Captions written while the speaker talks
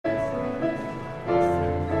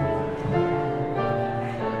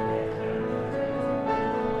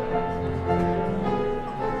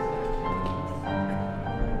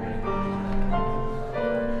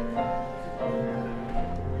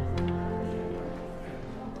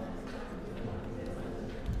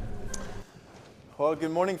Well,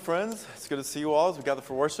 good morning, friends. It's good to see you all as we gather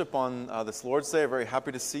for worship on this Lord's Day. I'm very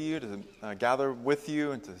happy to see you, to gather with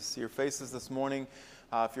you, and to see your faces this morning.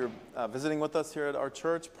 If you're visiting with us here at our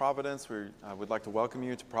church, Providence, we would like to welcome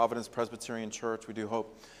you to Providence Presbyterian Church. We do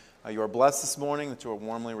hope you are blessed this morning, that you are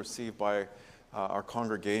warmly received by our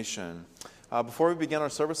congregation. Before we begin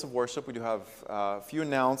our service of worship, we do have a few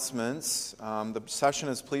announcements. The session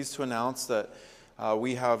is pleased to announce that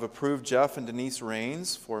we have approved Jeff and Denise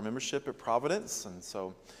Rains for membership at Providence, and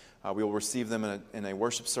so we will receive them in a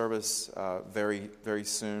worship service very, very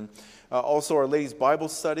soon. Also, our Ladies' Bible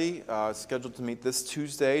Study is scheduled to meet this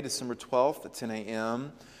Tuesday, December 12th at 10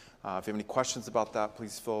 a.m. If you have any questions about that,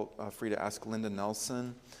 please feel free to ask Linda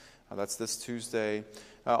Nelson. That's this Tuesday.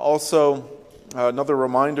 Also, another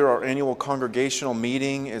reminder, our annual congregational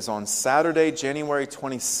meeting is on Saturday, January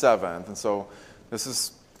 27th, and so this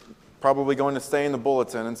is probably going to stay in the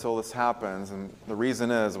bulletin until this happens, and the reason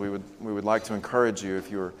is we would like to encourage you, if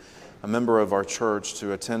you're a member of our church,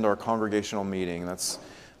 to attend our congregational meeting. That's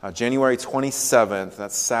January 27th,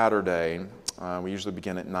 that's Saturday. We usually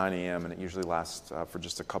begin at 9 a.m. and it usually lasts for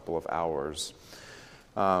just a couple of hours.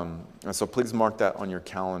 And so please mark that on your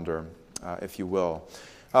calendar, if you will.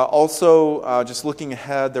 Also, just looking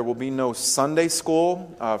ahead, there will be no Sunday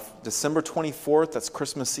school. December 24th, that's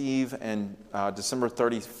Christmas Eve, and December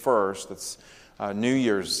 31st, that's New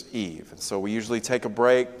Year's Eve. And so we usually take a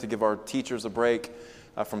break to give our teachers a break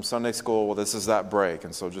from Sunday school. Well, this is that break,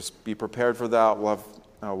 and so just be prepared for that. We'll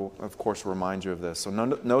of course, remind you of this. So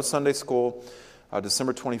no Sunday school,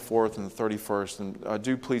 December 24th and the 31st, and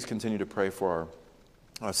do please continue to pray for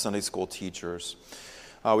our Sunday school teachers.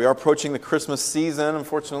 We are approaching the Christmas season.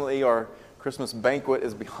 Unfortunately, our Christmas banquet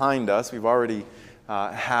is behind us. We've already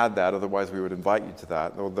had that. Otherwise, we would invite you to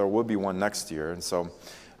that. There will be one next year. And so,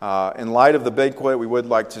 in light of the banquet, we would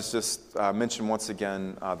like to just mention once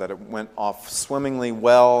again that it went off swimmingly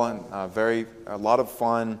well and a lot of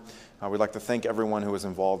fun. We'd like to thank everyone who was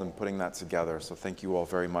involved in putting that together. So thank you all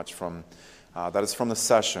very much that is from the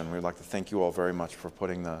session. We'd like to thank you all very much for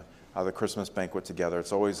putting the Christmas banquet together.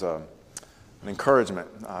 It's always an encouragement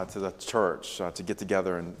to the church to get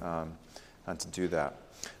together and to do that.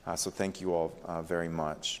 So thank you all very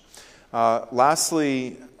much.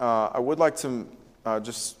 Lastly, I would like to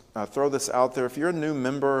just throw this out there. If you're a new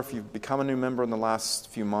member, if you've become a new member in the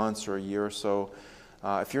last few months or a year or so,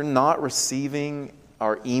 if you're not receiving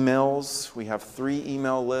our emails, we have 3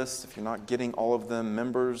 email lists. If you're not getting all of them,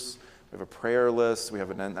 members, we have a prayer list, we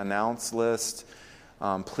have an announce list.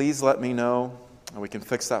 Please let me know, and we can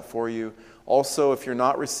fix that for you. Also, if you're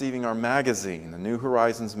not receiving our magazine, the New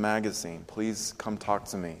Horizons magazine, please come talk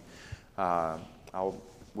to me.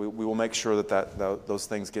 We will make sure that those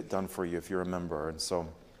things get done for you if you're a member. And so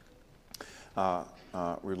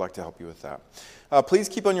we'd like to help you with that. Please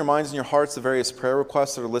keep on your minds and your hearts the various prayer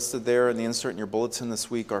requests that are listed there in the insert in your bulletin this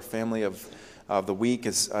week. Our family of the week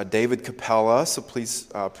is David Capella, so please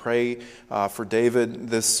pray for David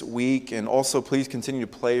this week. And also please continue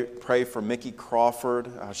to pray for Mickey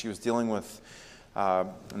Crawford. She was dealing with an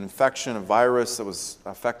infection, a virus that was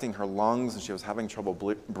affecting her lungs, and she was having trouble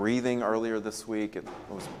breathing earlier this week. It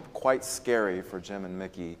was quite scary for Jim and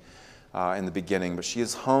Mickey in the beginning, but she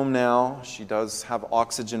is home now. She does have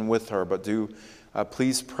oxygen with her, but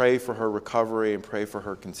please pray for her recovery and pray for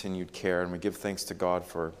her continued care. And we give thanks to God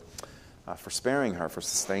for sparing her, for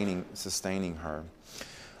sustaining her.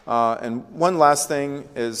 And one last thing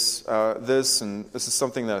is this is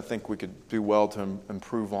something that I think we could do well to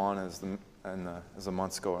improve on as the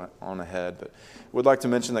months go on ahead. But we'd like to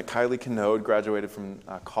mention that Kylie Canode graduated from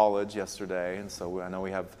college yesterday, and so I know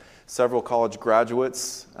we have several college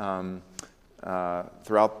graduates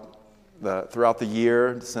throughout the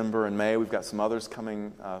year, December and May. We've got some others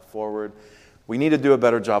coming forward. We need to do a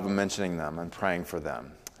better job of mentioning them and praying for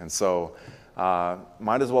them. And so,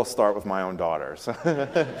 might as well start with my own daughter.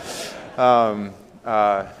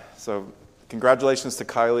 So congratulations to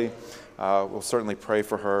Kylie. We'll certainly pray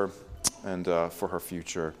for her and for her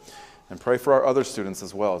future. And pray for our other students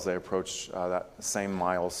as well as they approach that same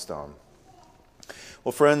milestone.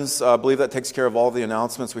 Well, friends, I believe that takes care of all the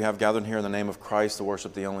announcements we have gathered here in the name of Christ to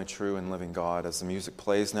worship the only true and living God. As the music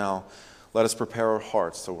plays now, let us prepare our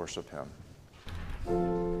hearts to worship Him.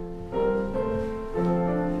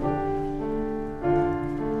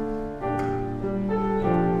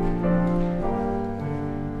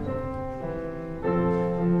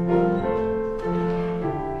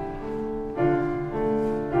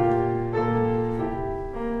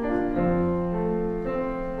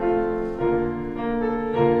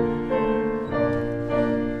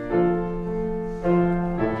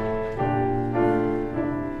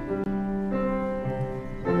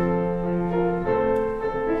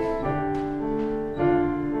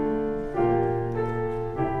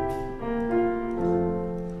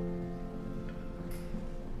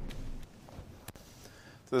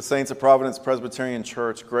 To the saints of Providence Presbyterian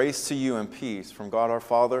Church, grace to you and peace from God our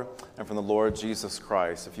Father and from the Lord Jesus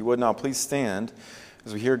Christ. If you would now please stand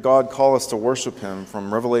as we hear God call us to worship him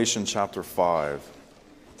from Revelation chapter 5.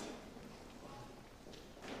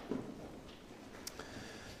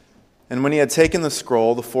 And when he had taken the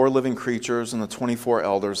scroll, the 4 living creatures and the 24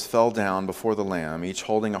 elders fell down before the Lamb, each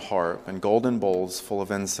holding a harp and golden bowls full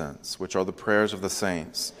of incense, which are the prayers of the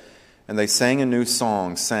saints. And they sang a new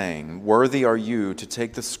song, saying, "Worthy are you to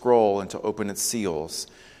take the scroll and to open its seals.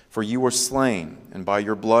 For you were slain, and by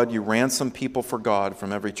your blood you ransomed people for God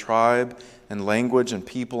from every tribe and language and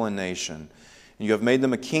people and nation. And you have made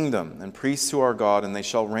them a kingdom and priests to our God, and they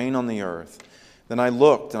shall reign on the earth." Then I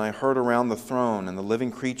looked, and I heard around the throne and the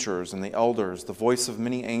living creatures and the elders the voice of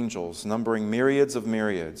many angels, numbering myriads of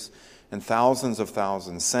myriads and thousands of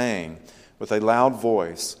thousands, saying with a loud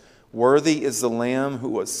voice, "Worthy is the Lamb who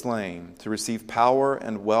was slain to receive power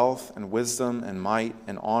and wealth and wisdom and might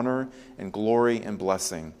and honor and glory and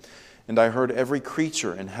blessing." And I heard every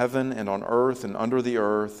creature in heaven and on earth and under the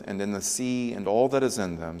earth and in the sea and all that is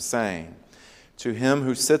in them, saying, "To him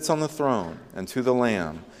who sits on the throne and to the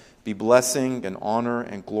Lamb be blessing and honor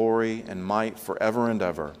and glory and might forever and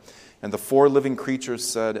ever." And the 4 living creatures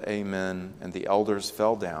said, "Amen," and the elders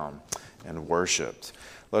fell down and worshipped.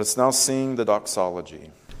 Let us now sing the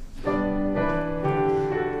doxology.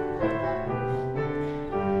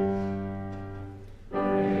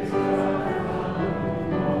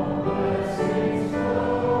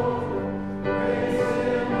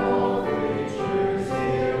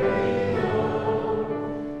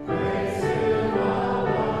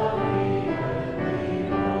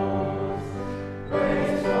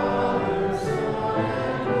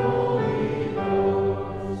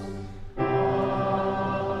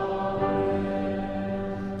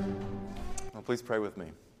 Please pray with me.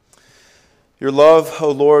 Your love, O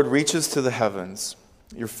Lord, reaches to the heavens,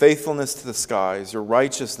 your faithfulness to the skies. Your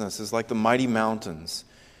righteousness is like the mighty mountains.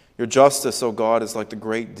 Your justice, O God, is like the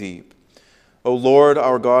great deep. O Lord,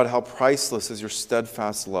 our God, how priceless is your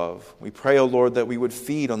steadfast love. We pray, O Lord, that we would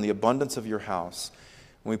feed on the abundance of your house.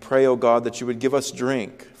 And we pray, O God, that you would give us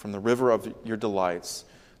drink from the river of your delights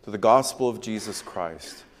through the gospel of Jesus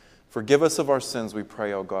Christ. Forgive us of our sins, we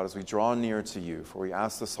pray, O God, as we draw near to you. For we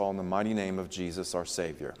ask this all in the mighty name of Jesus, our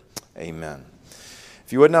Savior. Amen.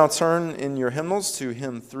 If you would now turn in your hymnals to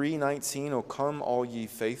hymn 319, "O Come All Ye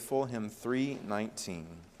Faithful," hymn 319.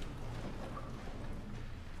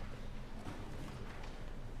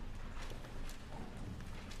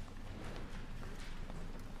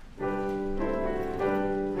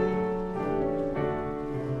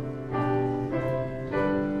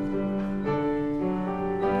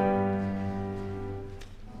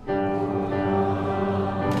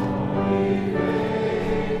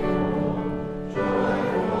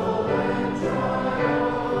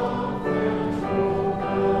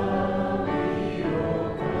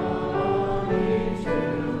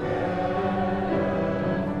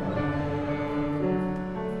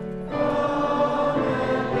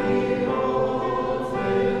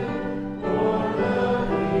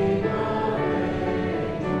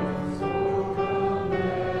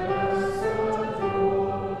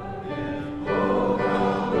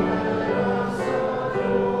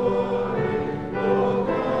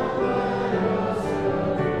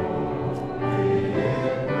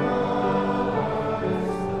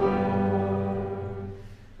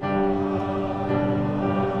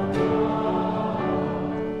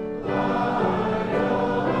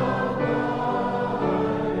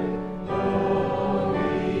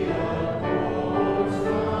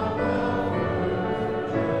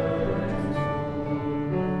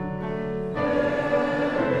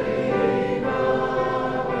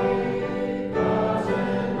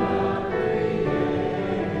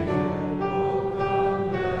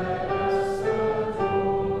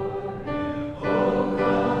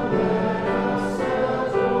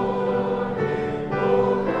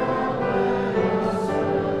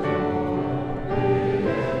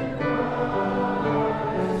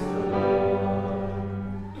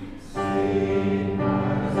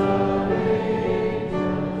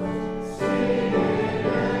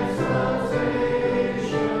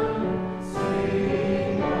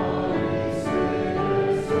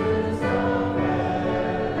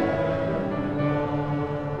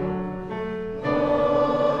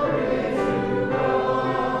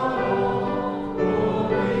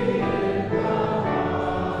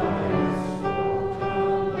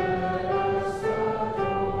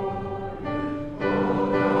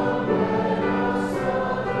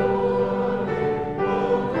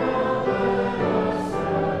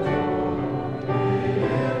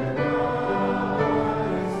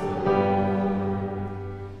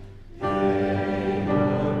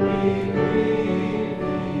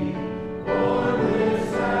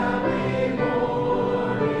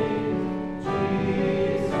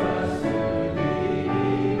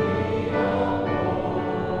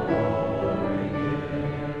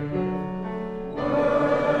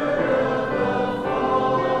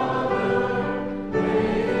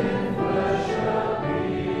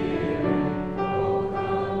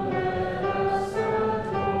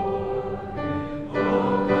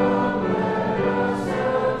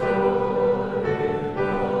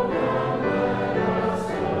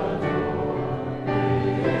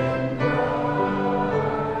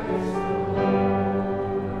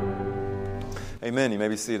 Amen. You may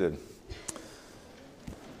be seated.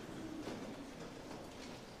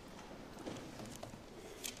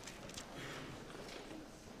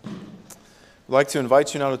 I'd like to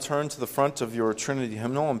invite you now to turn to the front of your Trinity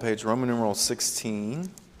hymnal on page Roman numeral 16.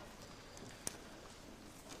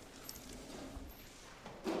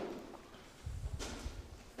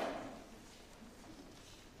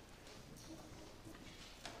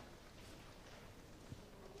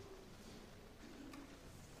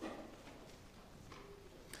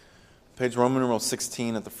 Page Roman numeral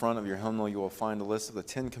 16 at the front of your hymnal, you will find a list of the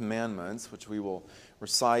 10 Commandments, which we will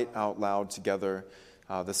recite out loud together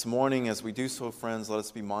this morning. As we do so, friends, let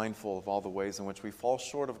us be mindful of all the ways in which we fall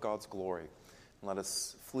short of God's glory. And let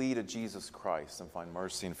us flee to Jesus Christ and find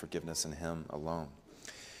mercy and forgiveness in Him alone.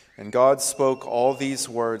 And God spoke all these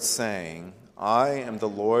words, saying, I am the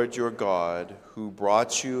Lord your God, who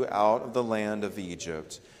brought you out of the land of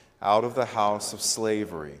Egypt, out of the house of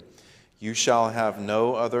slavery. You shall have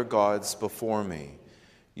no other gods before me.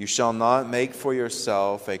 You shall not make for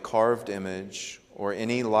yourself a carved image or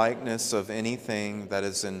any likeness of anything that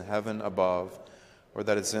is in heaven above, or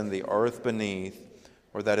that is in the earth beneath,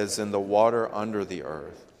 or that is in the water under the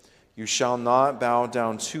earth. You shall not bow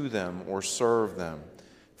down to them or serve them.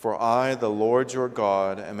 For I, the Lord your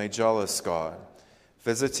God, am a jealous God,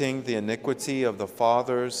 visiting the iniquity of the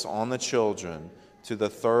fathers on the children, to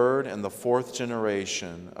the third and the fourth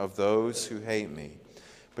generation of those who hate me,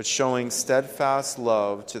 but showing steadfast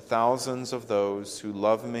love to thousands of those who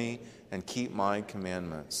love me and keep my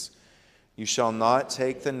commandments. You shall not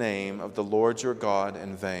take the name of the Lord your God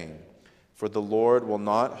in vain, for the Lord will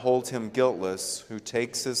not hold him guiltless who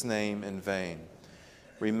takes his name in vain.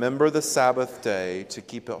 Remember the Sabbath day to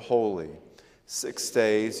keep it holy. 6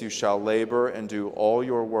 days you shall labor and do all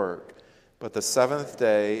your work, but the seventh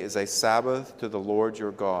day is a Sabbath to the Lord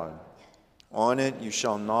your God. On it you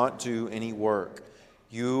shall not do any work,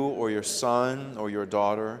 you or your son or your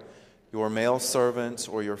daughter, your male servant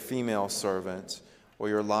or your female servant, or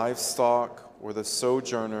your livestock, or the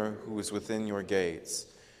sojourner who is within your gates.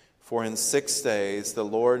 For in 6 days the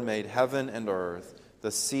Lord made heaven and earth, the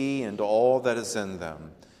sea and all that is in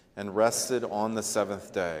them, and rested on the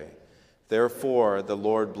seventh day. Therefore the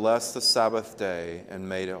Lord blessed the Sabbath day and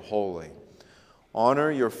made it holy.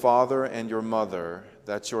 Honor your father and your mother,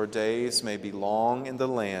 that your days may be long in the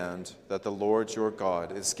land that the Lord your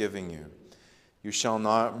God is giving you. You shall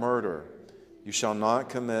not murder. You shall not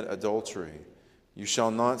commit adultery. You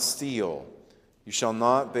shall not steal. You shall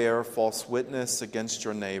not bear false witness against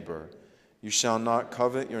your neighbor. You shall not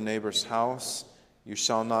covet your neighbor's house. You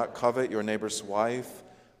shall not covet your neighbor's wife,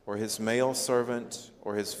 or his male servant,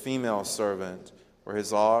 or his female servant, or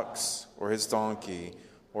his ox, or his donkey,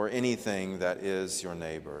 or anything that is your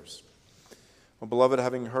neighbor's. Well, beloved,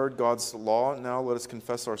 having heard God's law, now let us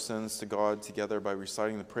confess our sins to God together by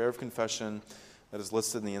reciting the prayer of confession that is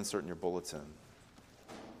listed in the insert in your bulletin.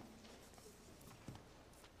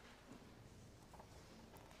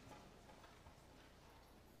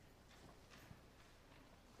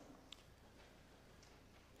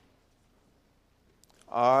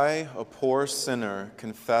 I, a poor sinner,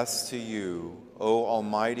 confess to you, O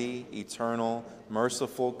Almighty, eternal,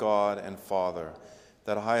 merciful God and Father,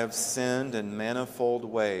 that I have sinned in manifold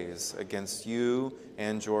ways against you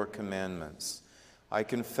and your commandments. I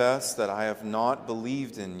confess that I have not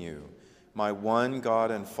believed in you, my one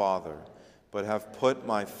God and Father, but have put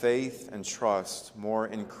my faith and trust more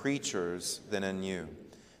in creatures than in you,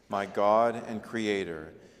 my God and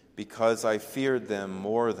Creator, because I feared them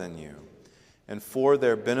more than you. And for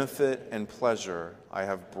their benefit and pleasure, I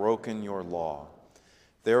have broken your law.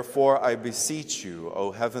 Therefore, I beseech you,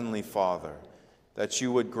 O Heavenly Father, that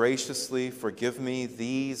you would graciously forgive me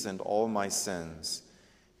these and all my sins.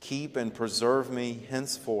 Keep and preserve me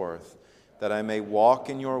henceforth, that I may walk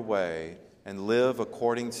in your way and live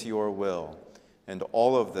according to your will. And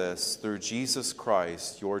all of this through Jesus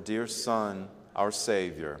Christ, your dear Son, our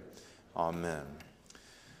Savior. Amen.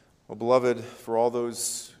 Well, beloved, for all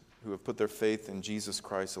those who have put their faith in Jesus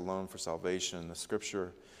Christ alone for salvation, the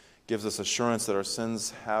Scripture gives us assurance that our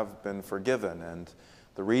sins have been forgiven. And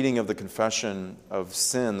the reading of the confession of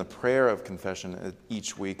sin, the prayer of confession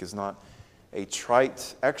each week, is not a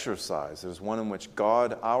trite exercise. It is one in which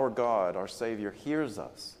God, our Savior, hears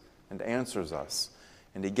us and answers us.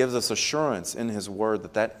 And He gives us assurance in His Word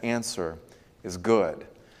that that answer is good,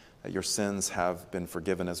 that your sins have been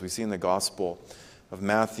forgiven, as we see in the Gospel of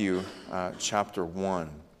Matthew chapter 1.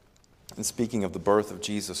 And speaking of the birth of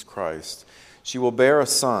Jesus Christ, she will bear a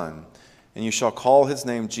son, and you shall call his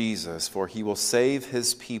name Jesus, for he will save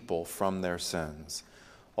his people from their sins.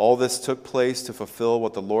 All this took place to fulfill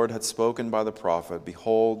what the Lord had spoken by the prophet.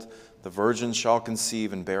 Behold, the virgin shall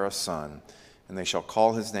conceive and bear a son, and they shall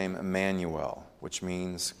call his name Emmanuel, which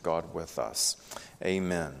means God with us.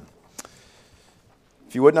 Amen.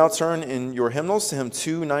 If you would now turn in your hymnals to hymn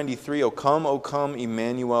 293, O come,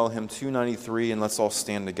 Emmanuel, hymn 293, and let's all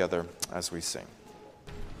stand together as we sing.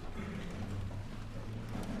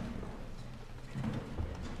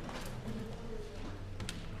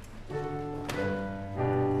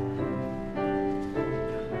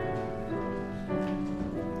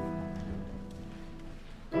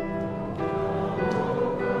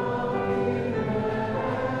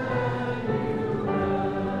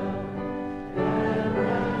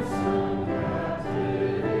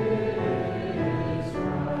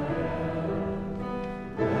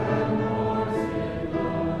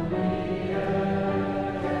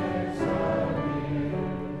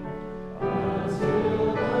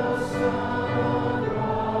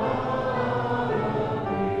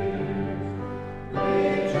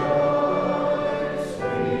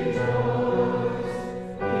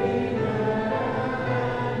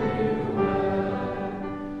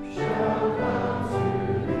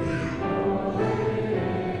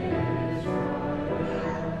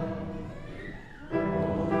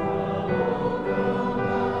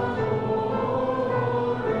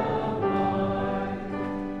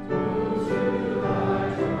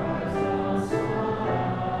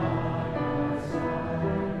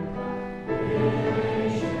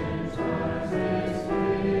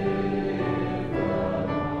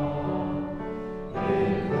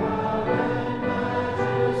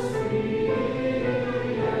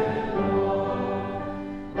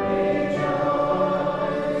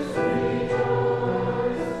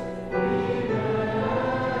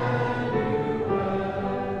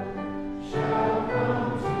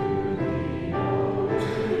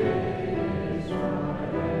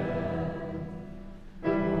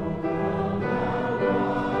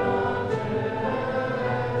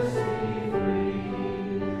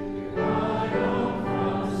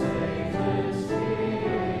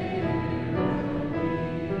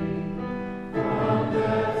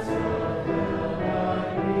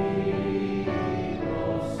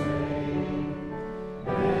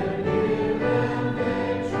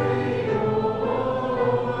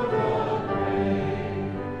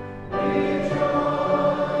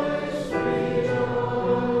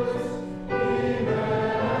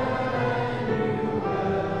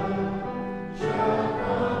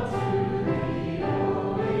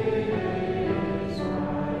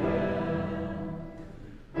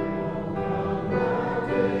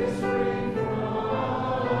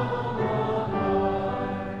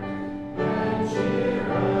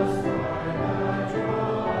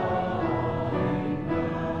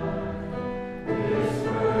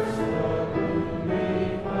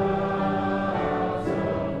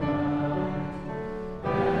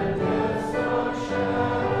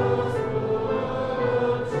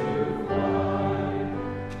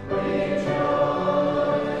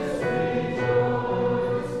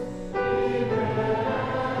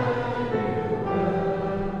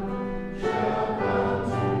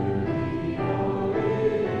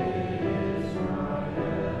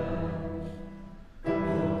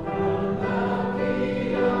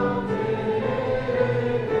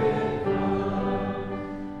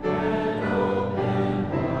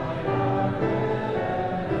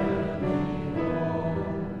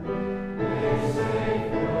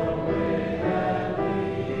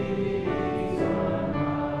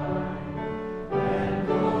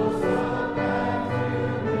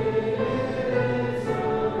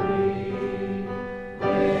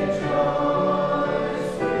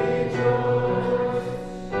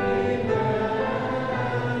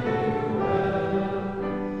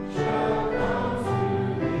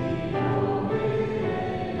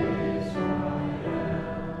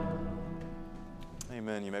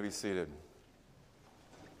 Be seated.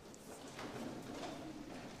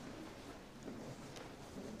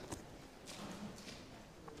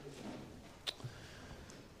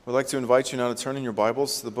 I'd like to invite you now to turn in your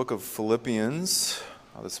Bibles to the book of Philippians.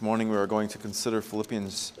 This morning we are going to consider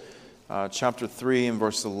Philippians chapter 3 and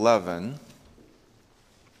verse 11.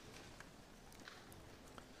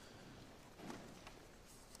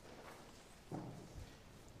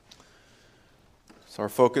 So our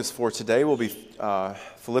focus for today will be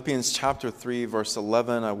Philippians chapter 3, verse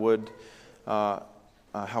 11. I would,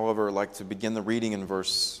 however, like to begin the reading in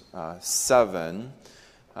verse 7.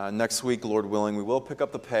 Next week, Lord willing, we will pick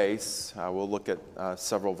up the pace. We'll look at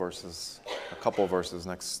several verses, a couple verses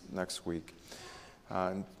next week.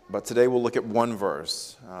 But today we'll look at one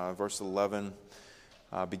verse, verse 11,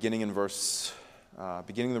 beginning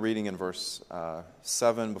the reading in verse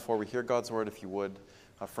 7. Before we hear God's word, if you would,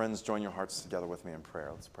 Friends, join your hearts together with me in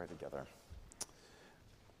prayer. Let's pray together.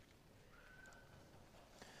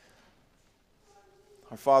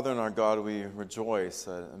 Our Father and our God, we rejoice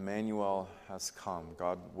that Emmanuel has come,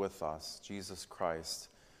 God with us. Jesus Christ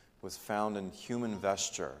was found in human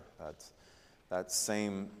vesture, that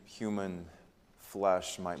same human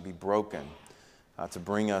flesh might be broken to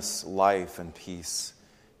bring us life and peace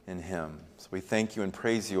in him. So we thank you and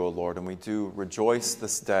praise you, O Lord, and we do rejoice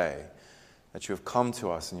this day that you have come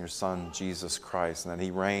to us in your Son, Jesus Christ, and that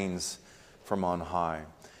he reigns from on high.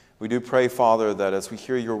 We do pray, Father, that as we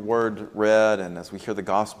hear your word read and as we hear the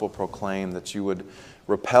gospel proclaimed, that you would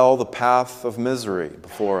repel the path of misery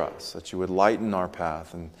before us, that you would lighten our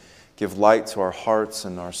path and give light to our hearts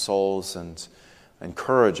and our souls and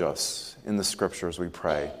encourage us in the Scriptures, we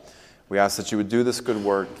pray. We ask that you would do this good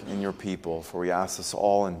work in your people, for we ask this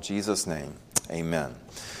all in Jesus' name. Amen.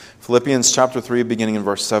 Philippians chapter 3, beginning in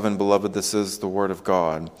verse 7, Beloved, this is the word of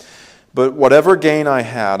God. But whatever gain I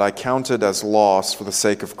had, I counted as loss for the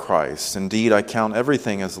sake of Christ. Indeed, I count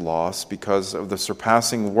everything as loss because of the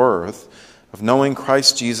surpassing worth of knowing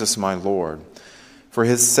Christ Jesus my Lord. For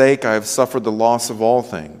his sake I have suffered the loss of all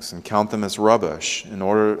things, and count them as rubbish, in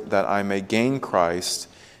order that I may gain Christ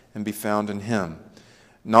and be found in him,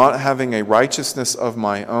 not having a righteousness of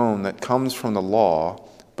my own that comes from the law,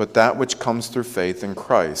 but that which comes through faith in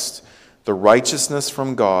Christ, the righteousness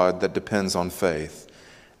from God that depends on faith,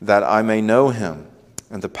 that I may know him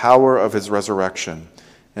and the power of his resurrection,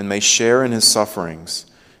 and may share in his sufferings,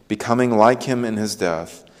 becoming like him in his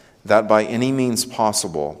death, that by any means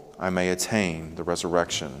possible I may attain the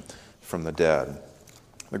resurrection from the dead.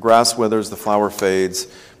 The grass withers, the flower fades,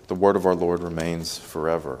 but the word of our Lord remains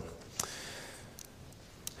forever.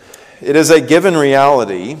 It is a given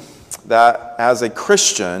reality that as a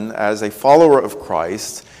Christian, as a follower of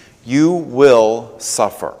Christ, you will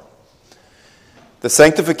suffer. The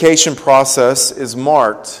sanctification process is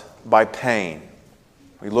marked by pain.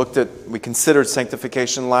 We considered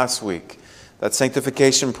sanctification last week. That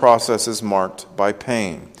sanctification process is marked by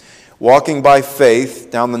pain. Walking by faith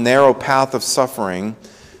down the narrow path of suffering,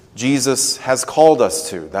 Jesus has called us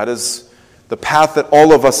to. That is the path that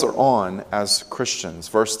all of us are on as Christians.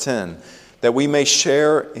 Verse 10, that we may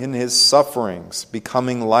share in his sufferings,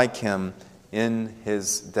 becoming like him in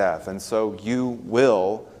his death. And so you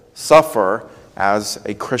will suffer as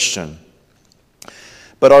a Christian.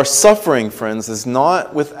 But our suffering, friends, is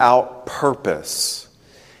not without purpose.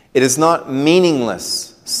 It is not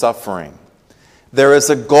meaningless suffering. There is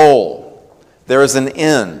a goal. There is an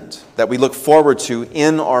end that we look forward to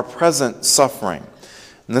in our present suffering.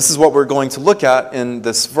 And this is what we're going to look at in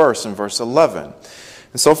this verse, in verse 11.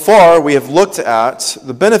 And so far, we have looked at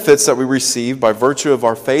the benefits that we receive by virtue of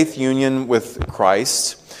our faith union with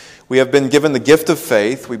Christ. We have been given the gift of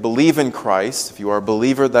faith. We believe in Christ. If you are a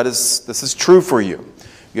believer, this is true for you.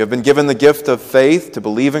 You have been given the gift of faith to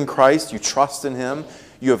believe in Christ. You trust in him.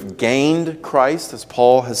 You have gained Christ, as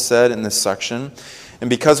Paul has said in this section. And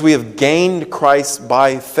because we have gained Christ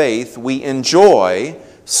by faith, we enjoy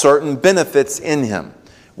certain benefits in him.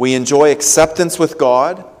 We enjoy acceptance with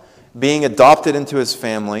God, being adopted into his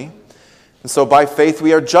family. And so by faith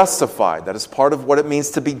we are justified. That is part of what it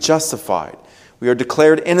means to be justified. We are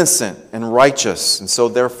declared innocent and righteous, and so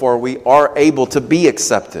therefore we are able to be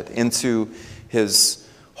accepted into his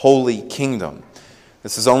holy kingdom.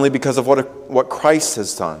 This is only because of what Christ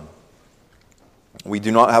has done. We do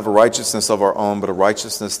not have a righteousness of our own, but a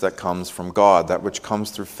righteousness that comes from God, that which comes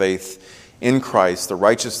through faith in Christ, the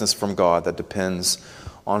righteousness from God that depends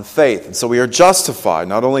on faith. And so we are justified.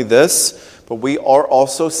 Not only this, but we are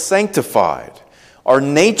also sanctified. Our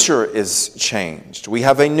nature is changed. We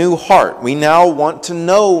have a new heart. We now want to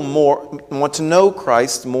know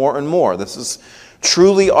Christ more and more. This is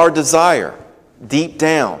truly our desire, deep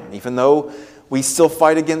down. Even though we still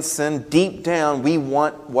fight against sin, deep down we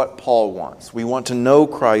want what Paul wants. We want to know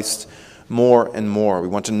Christ more and more. We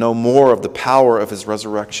want to know more of the power of his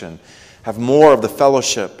resurrection, have more of the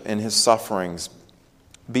fellowship in his sufferings,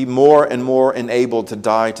 be more and more enabled to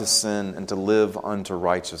die to sin and to live unto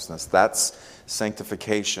righteousness. That's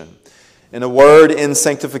sanctification. In a word, in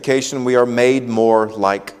sanctification, we are made more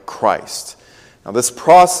like Christ. Now, this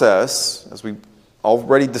process, as we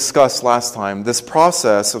already discussed last time, this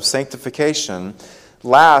process of sanctification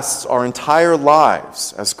lasts our entire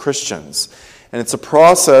lives as Christians. And it's a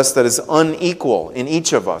process that is unequal in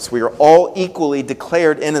each of us. We are all equally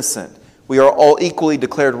declared innocent. We are all equally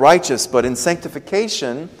declared righteous, but in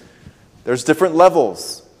sanctification, there's different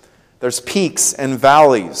levels. There's peaks and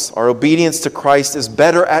valleys. Our obedience to Christ is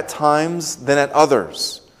better at times than at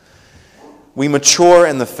others. We mature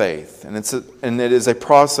in the faith, and it is a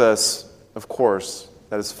process, of course,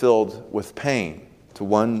 that is filled with pain to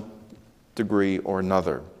one degree or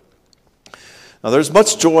another. Now, there's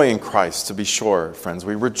much joy in Christ, to be sure, friends.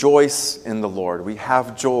 We rejoice in the Lord. We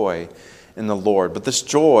have joy in the Lord. But this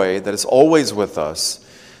joy that is always with us,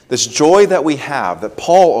 this joy that we have, that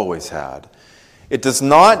Paul always had, it does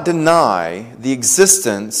not deny the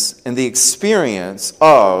existence and the experience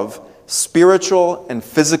of spiritual and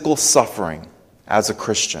physical suffering as a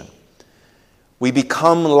Christian. We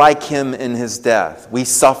become like him in his death. We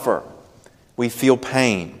suffer. We feel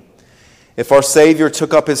pain. If our Savior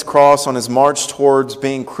took up his cross on his march towards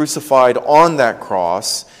being crucified on that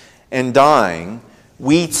cross and dying,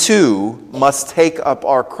 we too must take up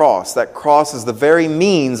our cross. That cross is the very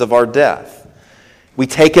means of our death. We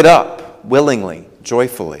take it up willingly,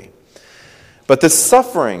 joyfully. But this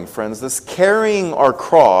suffering, friends, this carrying our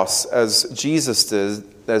cross as Jesus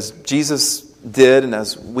did and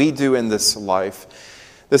as we do in this life,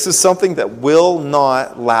 this is something that will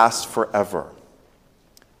not last forever.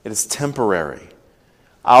 It is temporary.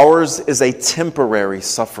 Ours is a temporary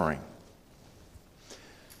suffering.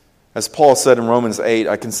 As Paul said in Romans 8,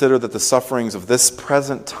 I consider that the sufferings of this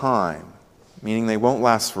present time, meaning they won't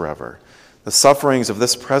last forever, the sufferings of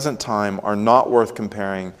this present time are not worth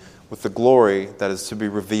comparing with the glory that is to be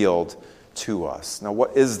revealed to us. Now,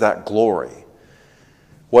 what is that glory?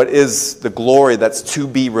 What is the glory that's to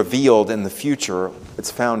be revealed in the future? It's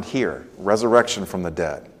found here, resurrection from the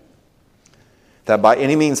dead. That by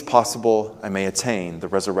any means possible I may attain the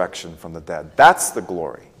resurrection from the dead. That's the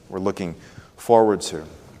glory we're looking forward to,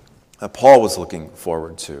 that Paul was looking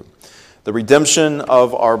forward to. The redemption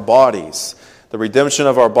of our bodies. The redemption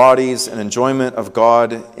of our bodies and enjoyment of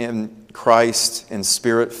God in Christ in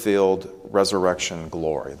spirit-filled resurrection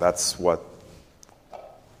glory. That's what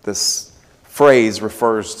this phrase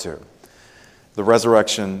refers to. The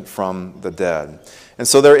resurrection from the dead. And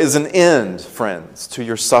so there is an end, friends, to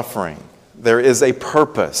your suffering. There is a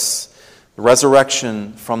purpose, the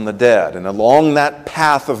resurrection from the dead. And along that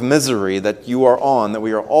path of misery that you are on, that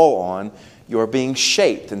we are all on, you are being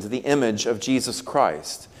shaped into the image of Jesus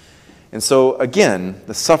Christ. And so, again,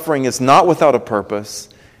 the suffering is not without a purpose,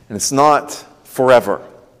 and it's not forever.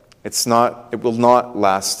 It will not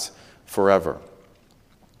last forever.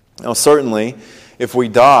 Now, certainly, if we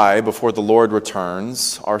die before the Lord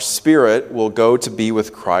returns, our spirit will go to be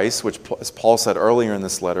with Christ, which, as Paul said earlier in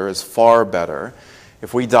this letter, is far better.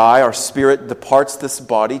 If we die, our spirit departs this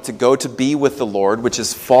body to go to be with the Lord, which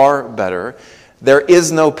is far better. There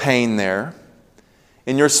is no pain there.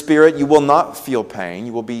 In your spirit, you will not feel pain.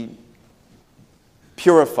 You will be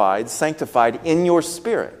purified, sanctified in your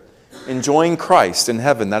spirit, enjoying Christ in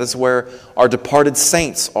heaven. That is where our departed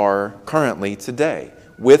saints are currently today,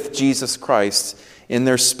 with Jesus Christ in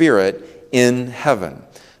their spirit in heaven.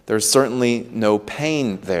 There's certainly no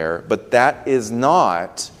pain there, but that is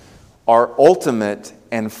not our ultimate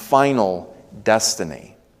and final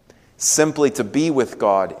destiny. Simply to be with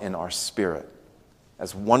God in our spirit,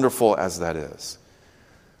 as wonderful as that is.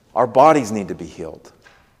 Our bodies need to be healed.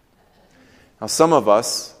 Now, some of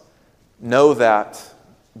us know that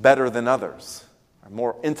better than others, are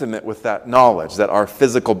more intimate with that knowledge that our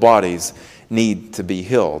physical bodies need to be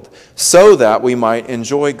healed, so that we might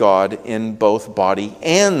enjoy God in both body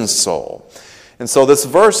and soul. And so this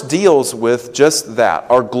verse deals with just that,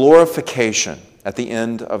 our glorification at the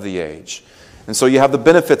end of the age. And so you have the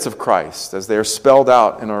benefits of Christ as they are spelled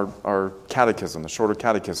out in our catechism, the shorter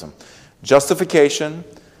catechism. Justification,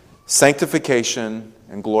 sanctification,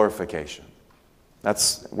 and glorification.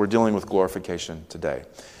 We're dealing with glorification today.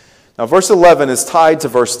 Now, verse 11 is tied to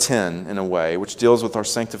verse 10 in a way, which deals with our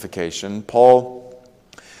sanctification. Paul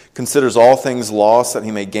considers all things lost that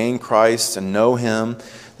he may gain Christ and know him,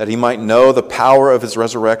 that he might know the power of his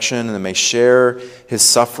resurrection and may share his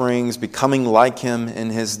sufferings, becoming like him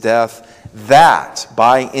in his death, that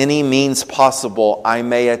by any means possible I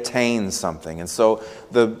may attain something. And so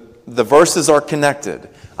the verses are connected.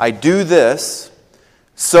 I do this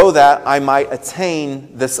so that I might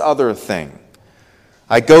attain this other thing.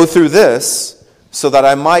 I go through this so that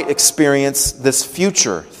I might experience this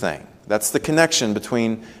future thing. That's the connection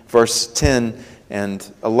between verse 10 and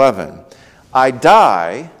 11. I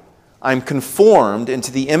die, I'm conformed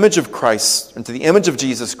into the image of Christ, into the image of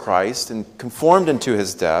Jesus Christ, and conformed into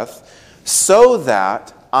his death, so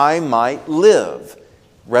that I might live.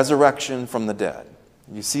 Resurrection from the dead.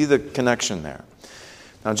 You see the connection there.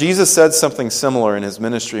 Now, Jesus said something similar in his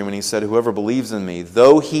ministry when he said, whoever believes in me,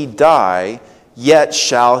 though he die, yet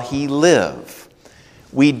shall he live.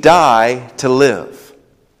 We die to live.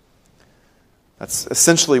 That's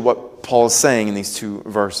essentially what Paul is saying in these two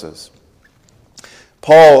verses.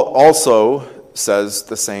 Paul also says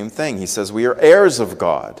the same thing. He says, we are heirs of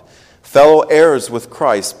God, fellow heirs with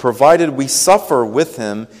Christ, provided we suffer with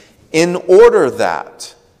him in order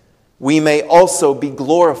that we may also be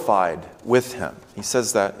glorified with him. He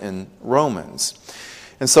says that in Romans.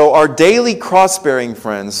 And so our daily cross-bearing,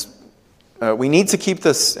 friends, we need to keep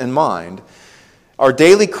this in mind. Our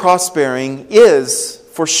daily cross-bearing is,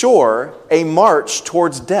 for sure, a march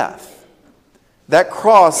towards death. That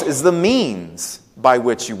cross is the means by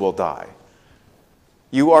which you will die.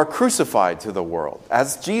 You are crucified to the world,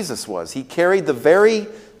 as Jesus was. He carried the very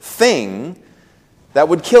thing that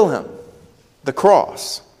would kill him, the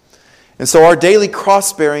cross. And so our daily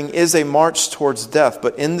cross-bearing is a march towards death.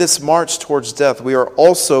 But in this march towards death, we are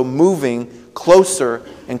also moving closer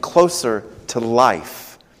and closer to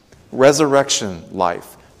life. Resurrection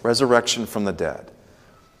life. Resurrection from the dead.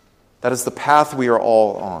 That is the path we are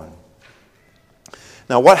all on.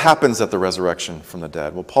 Now, what happens at the resurrection from the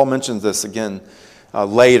dead? Well, Paul mentions this again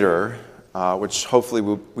later, which hopefully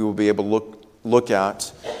we will be able to look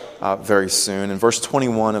at very soon. In verse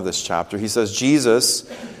 21 of this chapter, he says, Jesus,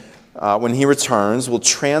 when he returns, will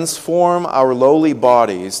transform our lowly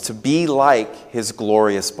bodies to be like his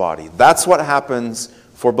glorious body. That's what happens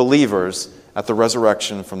for believers at the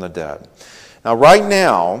resurrection from the dead. Now, right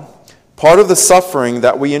now, part of the suffering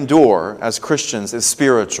that we endure as Christians is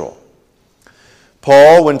spiritual.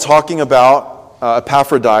 Paul, when talking about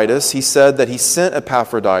Epaphroditus, he said that he sent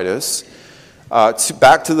Epaphroditus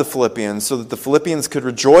back to the Philippians so that the Philippians could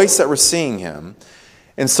rejoice at receiving him,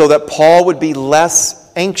 and so that Paul would be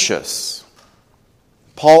less anxious.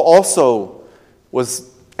 Paul also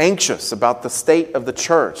was anxious about the state of the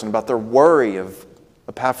church and about their worry of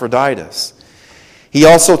Epaphroditus. He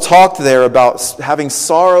also talked there about having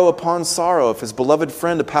sorrow upon sorrow. If his beloved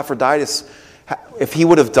friend Epaphroditus, if he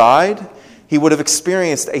would have died, he would have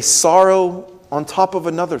experienced a sorrow on top of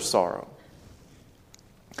another sorrow.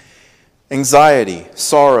 Anxiety,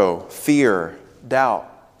 sorrow, fear,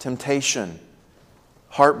 doubt, temptation,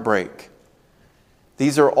 heartbreak.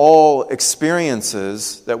 These are all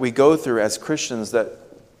experiences that we go through as Christians that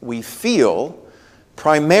we feel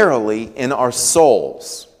primarily in our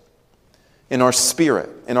souls, in our spirit,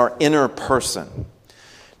 in our inner person.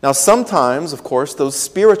 Now, sometimes, of course, those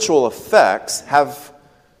spiritual effects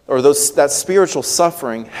that spiritual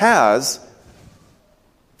suffering has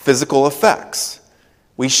physical effects.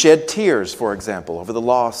 We shed tears, for example, over the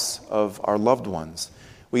loss of our loved ones.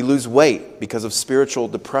 We lose weight because of spiritual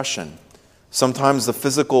depression. Sometimes the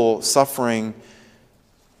physical suffering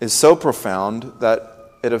is so profound that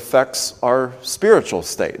it affects our spiritual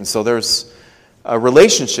state. And so there's a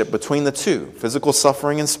relationship between the two, physical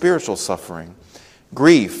suffering and spiritual suffering.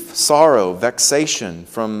 Grief, sorrow, vexation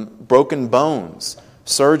from broken bones,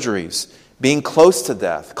 surgeries, being close to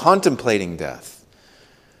death, contemplating death.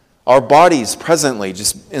 Our bodies presently,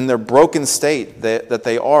 just in their broken state that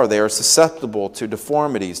they are susceptible to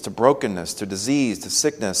deformities, to brokenness, to disease, to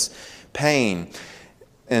sickness, pain,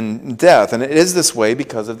 and death. And it is this way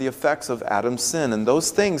because of the effects of Adam's sin. And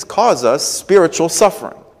those things cause us spiritual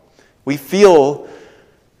suffering. We feel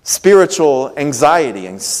spiritual anxiety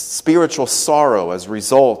and spiritual sorrow as a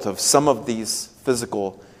result of some of these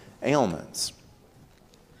physical ailments.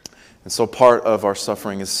 And so part of our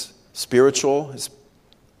suffering is spiritual, is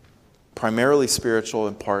primarily spiritual,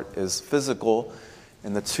 and part is physical,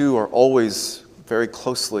 and the two are always very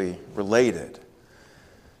closely related.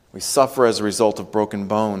 We suffer as a result of broken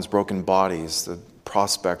bones, broken bodies, the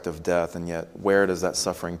prospect of death, and yet where does that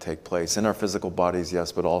suffering take place? In our physical bodies,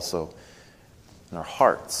 yes, but also in our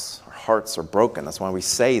hearts. Our hearts are broken. That's why we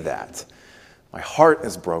say that. My heart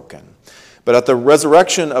is broken. But at the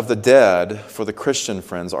resurrection of the dead, for the Christian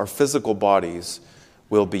friends, our physical bodies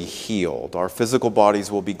will be healed. Our physical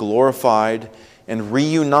bodies will be glorified and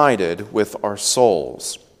reunited with our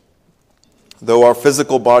souls. Though our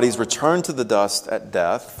physical bodies return to the dust at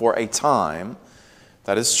death for a time,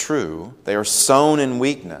 that is true, they are sown in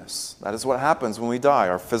weakness. That is what happens when we die.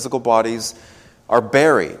 Our physical bodies are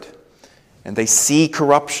buried, and they see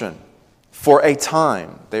corruption for a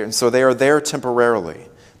time. So they are there temporarily.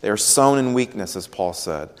 They are sown in weakness, as Paul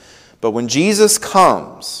said. But when Jesus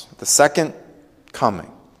comes, the second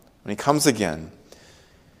coming, when he comes again,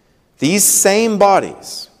 these same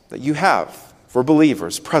bodies that you have for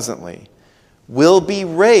believers presently will be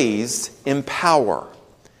raised in power.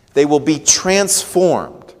 They will be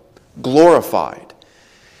transformed, glorified.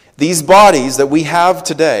 These bodies that we have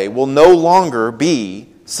today will no longer be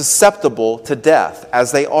susceptible to death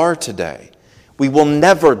as they are today. We will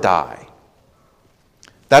never die.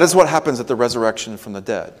 That is what happens at the resurrection from the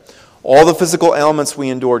dead. All the physical ailments we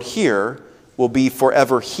endured here will be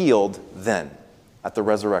forever healed then, at the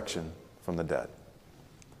resurrection from the dead.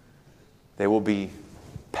 They will be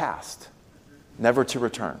past, never to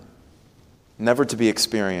return, never to be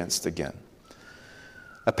experienced again.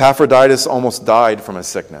 Epaphroditus almost died from a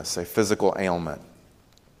sickness, a physical ailment.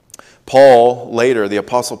 Paul, later, the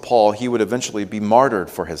Apostle Paul, he would eventually be martyred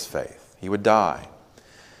for his faith. He would die.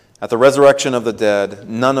 At the resurrection of the dead,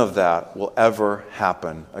 none of that will ever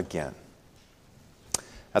happen again.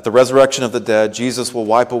 At the resurrection of the dead, Jesus will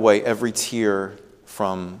wipe away every tear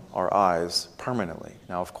from our eyes permanently.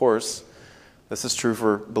 Now, of course, this is true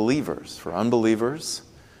for believers. For unbelievers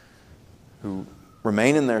who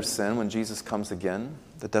remain in their sin when Jesus comes again,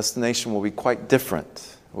 the destination will be quite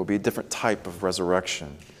different. It will be a different type of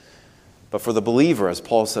resurrection. But for the believer, as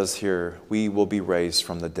Paul says here, we will be raised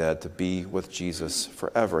from the dead to be with Jesus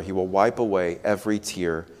forever. He will wipe away every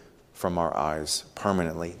tear from our eyes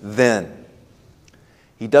permanently. Then,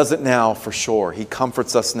 He does it now for sure. He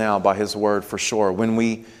comforts us now by His word for sure. When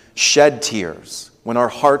we shed tears, when our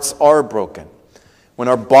hearts are broken, when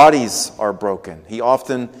our bodies are broken, He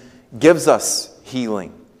often gives us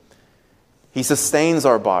healing. He sustains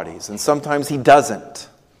our bodies, and sometimes He doesn't.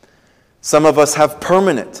 Some of us have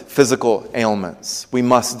permanent physical ailments we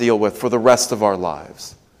must deal with for the rest of our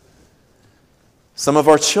lives. Some of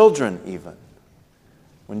our children even.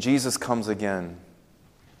 When Jesus comes again,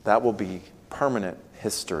 that will be permanent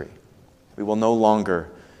history. We will no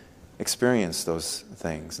longer experience those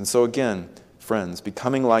things. And so again, friends,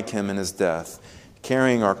 becoming like Him in His death,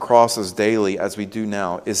 carrying our crosses daily as we do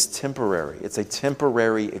now, is temporary. It's a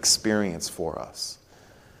temporary experience for us.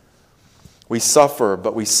 We suffer,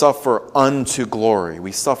 but we suffer unto glory.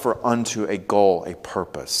 We suffer unto a goal, a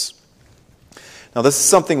purpose. Now, this is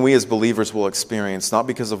something we as believers will experience, not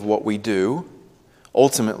because of what we do,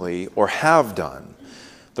 ultimately, or have done.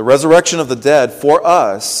 The resurrection of the dead for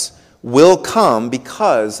us will come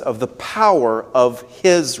because of the power of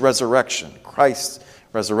His resurrection, Christ's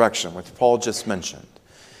resurrection, which Paul just mentioned.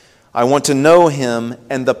 I want to know Him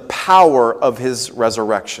and the power of His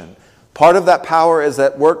resurrection. Part of that power is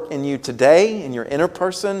at work in you today, in your inner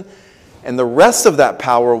person, and the rest of that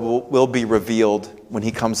power will be revealed when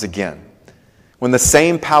He comes again. When the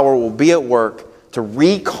same power will be at work to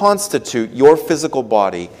reconstitute your physical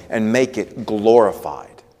body and make it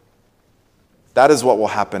glorified. That is what will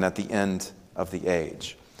happen at the end of the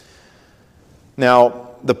age. Now,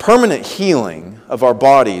 the permanent healing of our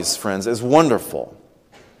bodies, friends, is wonderful.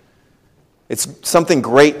 It's something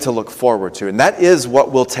great to look forward to, and that is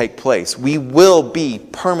what will take place. We will be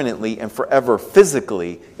permanently and forever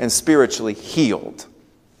physically and spiritually healed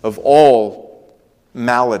of all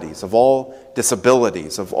maladies, of all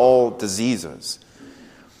disabilities, of all diseases.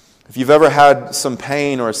 If you've ever had some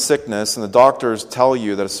pain or a sickness and the doctors tell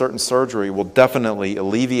you that a certain surgery will definitely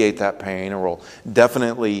alleviate that pain or will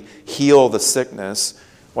definitely heal the sickness,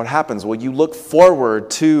 what happens? Well, you look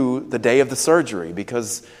forward to the day of the surgery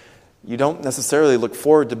because you don't necessarily look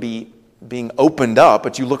forward to being opened up,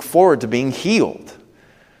 but you look forward to being healed,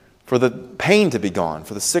 for the pain to be gone,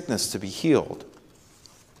 for the sickness to be healed.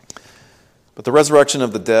 But the resurrection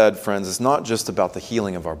of the dead, friends, is not just about the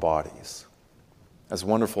healing of our bodies, as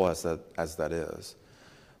wonderful as that is.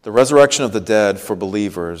 The resurrection of the dead for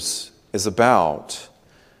believers is about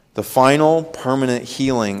the final permanent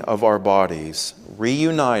healing of our bodies,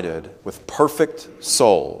 reunited with perfect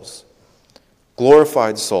souls,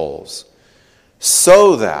 glorified souls,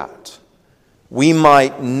 so that we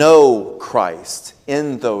might know Christ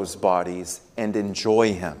in those bodies and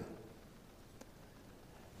enjoy Him.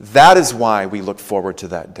 That is why we look forward to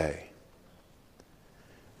that day.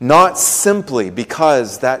 Not simply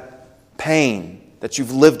because that pain that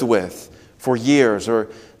you've lived with for years, or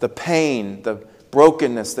the pain, the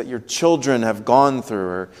brokenness that your children have gone through,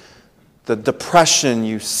 or the depression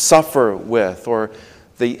you suffer with, or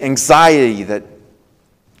the anxiety that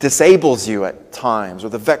disables you at times, or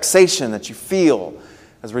the vexation that you feel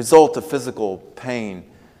as a result of physical pain.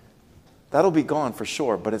 That'll be gone for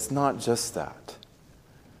sure, but it's not just that.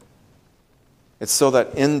 It's so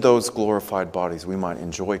that in those glorified bodies we might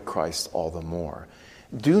enjoy Christ all the more.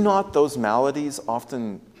 Do not those maladies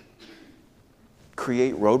often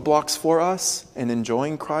create roadblocks for us in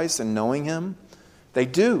enjoying Christ and knowing Him? They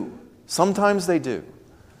do. Sometimes they do.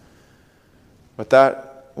 But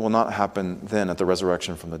that will not happen then at the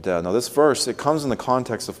resurrection from the dead. Now this verse, it comes in the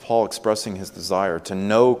context of Paul expressing his desire to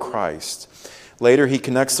know Christ. Later he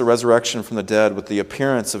connects the resurrection from the dead with the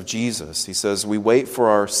appearance of Jesus. He says, we wait for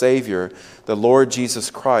our Savior, the Lord Jesus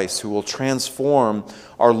Christ, who will transform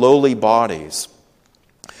our lowly bodies.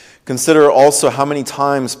 Consider also how many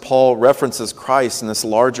times Paul references Christ in this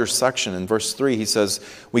larger section. In verse 3, he says,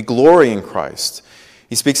 we glory in Christ.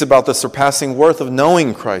 He speaks about the surpassing worth of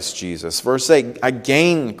knowing Christ Jesus. Verse 8, I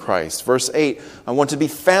gain Christ. Verse 8, I want to be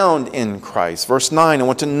found in Christ. Verse 9, I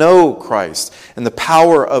want to know Christ and the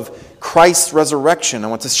power of Christ's resurrection. I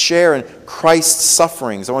want to share in Christ's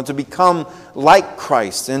sufferings. I want to become like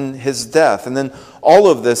Christ in his death. And then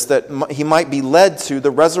all of this that he might be led to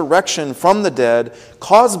the resurrection from the dead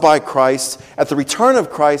caused by Christ at the return of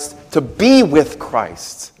Christ to be with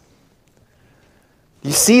Christ.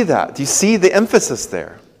 You see that? Do you see the emphasis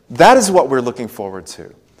there? That is what we're looking forward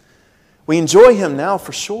to. We enjoy him now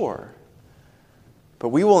for sure, but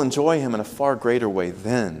we will enjoy him in a far greater way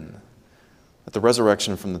then, at the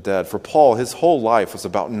resurrection from the dead. For Paul, his whole life was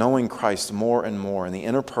about knowing Christ more and more in the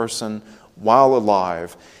inner person while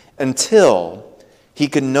alive, until he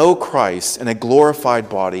could know Christ in a glorified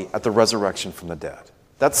body at the resurrection from the dead.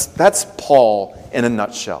 That's Paul in a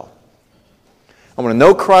nutshell. I want to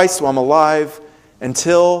know Christ while I'm alive,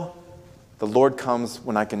 until the Lord comes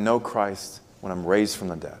when I can know Christ, when I'm raised from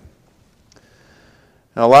the dead.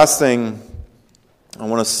 Now, last thing, I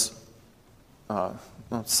want to,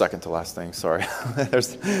 second to last thing, sorry.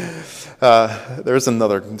 There's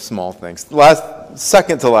another small thing.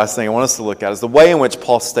 Second to last thing I want us to look at is the way in which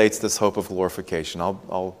Paul states this hope of glorification.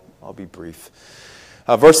 I'll be brief.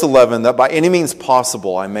 Verse 11, that by any means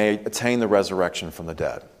possible I may attain the resurrection from the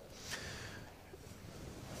dead.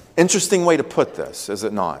 Interesting way to put this, is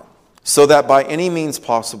it not? So that by any means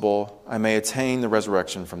possible I may attain the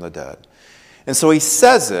resurrection from the dead. And so he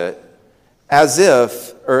says it as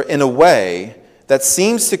if, or in a way that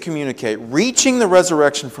seems to communicate reaching the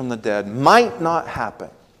resurrection from the dead might not happen.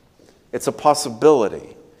 It's a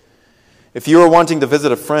possibility. If you were wanting to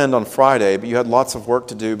visit a friend on Friday, but you had lots of work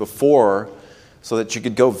to do before so that you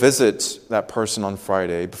could go visit that person on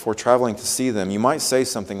Friday before traveling to see them, you might say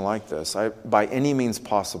something like this: by any means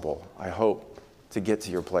possible, I hope to get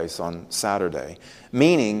to your place on Saturday.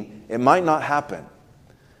 Meaning, it might not happen.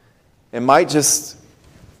 I might just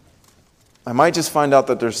find out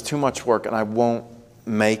that there's too much work and I won't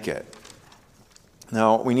make it.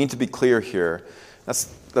 Now, we need to be clear here.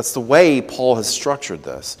 That's the way Paul has structured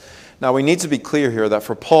this. Now, we need to be clear here that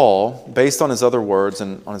for Paul, based on his other words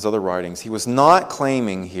and on his other writings, he was not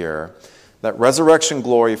claiming here that resurrection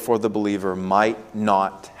glory for the believer might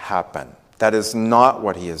not happen. That is not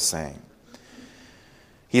what he is saying.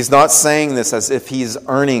 He's not saying this as if he's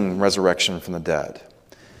earning resurrection from the dead.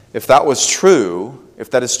 If that is true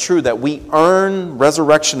that we earn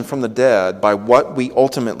resurrection from the dead by what we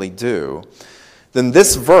ultimately do, then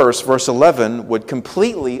this verse 11, would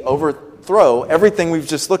completely overthrow everything we've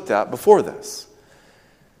just looked at before this.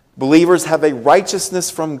 Believers have a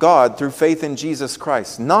righteousness from God through faith in Jesus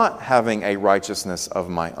Christ, not having a righteousness of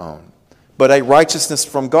my own, but a righteousness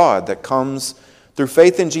from God that comes through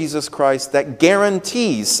faith in Jesus Christ that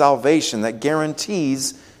guarantees salvation, that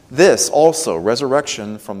guarantees this also,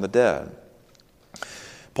 resurrection from the dead.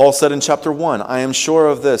 Paul said in chapter 1, I am sure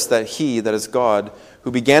of this, that he, that is God,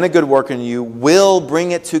 who began a good work in you, will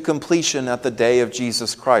bring it to completion at the day of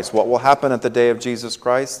Jesus Christ. What will happen at the day of Jesus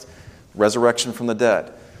Christ? Resurrection from the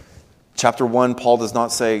dead. Chapter 1, Paul does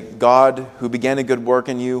not say, God, who began a good work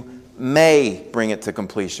in you, may bring it to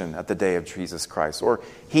completion at the day of Jesus Christ. Or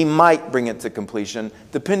he might bring it to completion,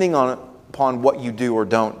 depending upon what you do or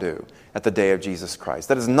don't do at the day of Jesus Christ.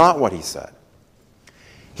 That is not what he said.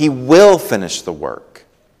 He will finish the work.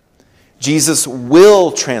 Jesus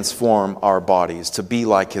will transform our bodies to be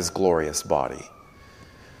like his glorious body.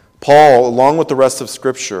 Paul, along with the rest of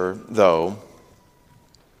Scripture,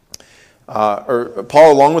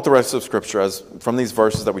 as from these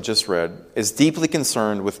verses that we just read, is deeply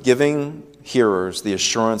concerned with giving hearers the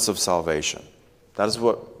assurance of salvation. That is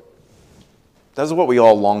what we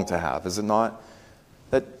all long to have, is it not?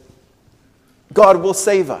 That God will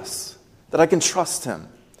save us, that I can trust him.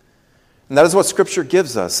 And that is what Scripture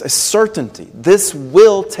gives us, a certainty. This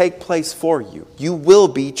will take place for you. You will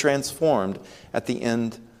be transformed at the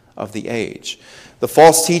end of the age. The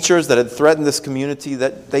false teachers that had threatened this community,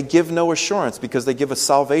 that they give no assurance because they give a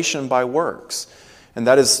salvation by works. And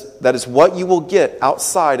that is what you will get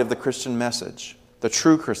outside of the Christian message. The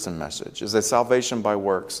true Christian message is a salvation by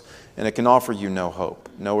works, and it can offer you no hope,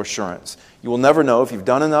 no assurance. You will never know if you've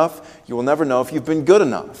done enough. You will never know if you've been good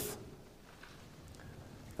enough.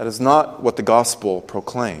 That is not what the gospel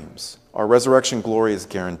proclaims. Our resurrection glory is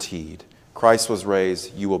guaranteed. Christ was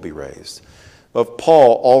raised, you will be raised. But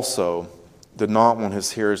Paul also did not want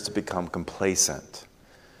his hearers to become complacent.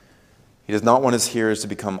 He does not want his hearers to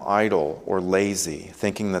become idle or lazy,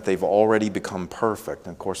 thinking that they've already become perfect.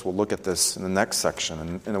 And of course, we'll look at this in the next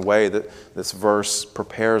section in a way that this verse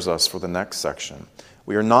prepares us for the next section.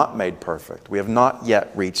 We are not made perfect. We have not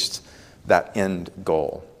yet reached that end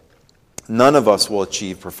goal. None of us will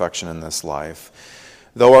achieve perfection in this life.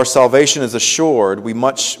 Though our salvation is assured, we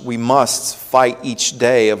must fight each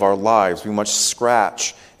day of our lives. We must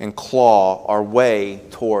scratch and claw our way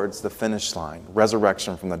towards the finish line,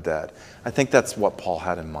 resurrection from the dead. I think that's what Paul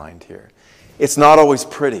had in mind here. It's not always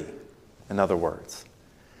pretty, in other words,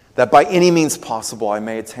 that by any means possible I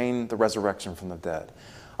may attain the resurrection from the dead.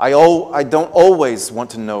 I don't always want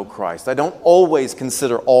to know Christ. I don't always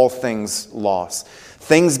consider all things lost.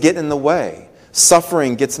 Things get in the way.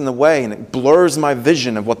 Suffering gets in the way, and it blurs my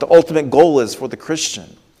vision of what the ultimate goal is for the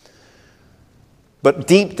Christian. But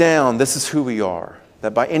deep down, this is who we are,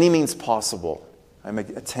 that by any means possible, I may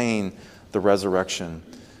attain the resurrection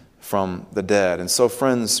from the dead. And so,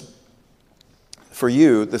 friends, for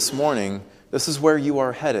you this morning, this is where you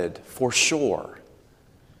are headed for sure.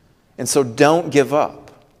 And so don't give up.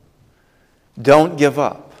 Don't give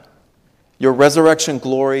up. Your resurrection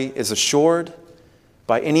glory is assured.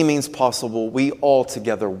 By any means possible, we all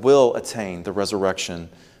together will attain the resurrection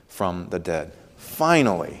from the dead.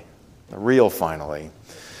 Finally, the real finally,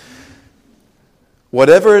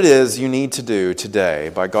 whatever it is you need to do today,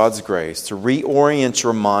 by God's grace, to reorient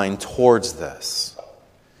your mind towards this,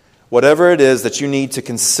 whatever it is that you need to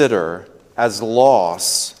consider as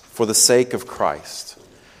loss for the sake of Christ,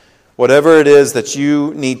 whatever it is that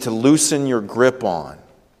you need to loosen your grip on,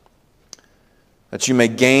 that you may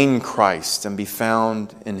gain Christ and be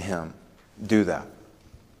found in Him, do that.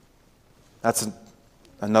 That's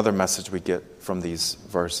another message we get from these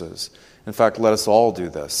verses. In fact, let us all do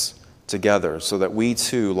this together so that we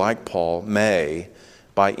too, like Paul, may,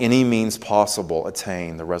 by any means possible,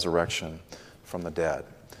 attain the resurrection from the dead.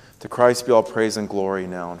 To Christ be all praise and glory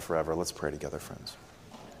now and forever. Let's pray together, friends.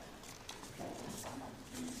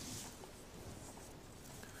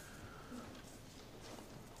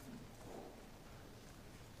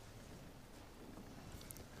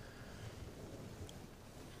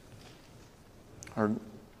 Our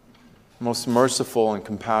most merciful and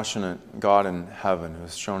compassionate God in heaven, who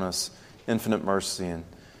has shown us infinite mercy in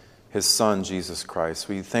His Son, Jesus Christ,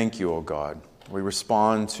 we thank you, O God. We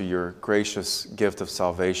respond to your gracious gift of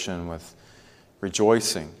salvation with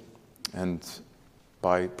rejoicing and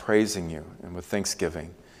by praising you and with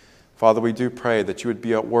thanksgiving. Father, we do pray that you would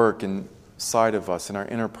be at work inside of us, in our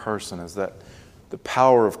inner person, as that the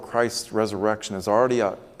power of Christ's resurrection is already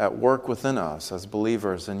at work within us as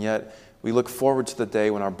believers, and yet we look forward to the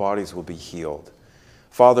day when our bodies will be healed.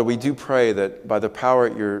 Father, we do pray that by the power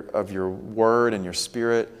of your word and your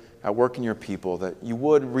Spirit at work in your people, that you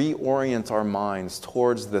would reorient our minds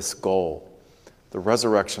towards this goal, the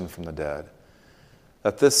resurrection from the dead.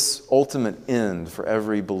 That this ultimate end for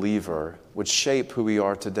every believer would shape who we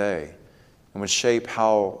are today and would shape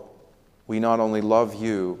how we not only love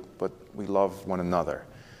you, but we love one another.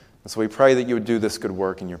 And so we pray that you would do this good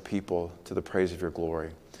work in your people to the praise of your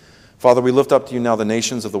glory. Father, we lift up to you now the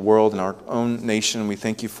nations of the world and our own nation. We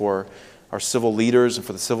thank you for our civil leaders and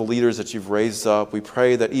for the civil leaders that you've raised up. We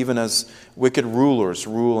pray that even as wicked rulers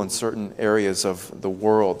rule in certain areas of the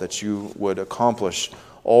world, that you would accomplish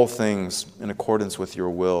all things in accordance with your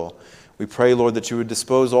will. We pray, Lord, that you would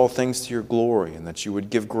dispose all things to your glory and that you would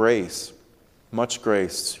give grace, much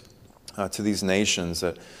grace, to these nations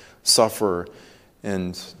that suffer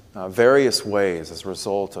in various ways as a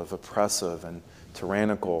result of oppressive and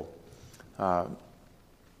tyrannical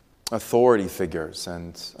authority figures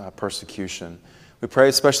and persecution. We pray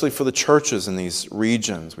especially for the churches in these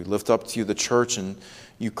regions. We lift up to you the church in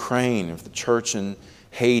Ukraine, and the church in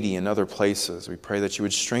Haiti and other places. We pray that you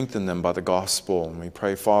would strengthen them by the gospel. And we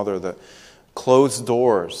pray, Father, that closed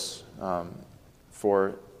doors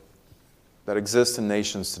that exist in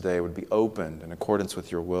nations today would be opened in accordance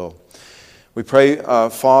with your will. We pray,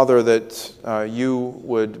 Father, that you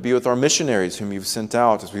would be with our missionaries whom you've sent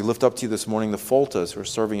out. As we lift up to you this morning the Fultas who are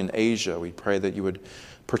serving in Asia, we pray that you would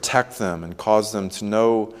protect them and cause them to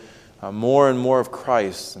know more and more of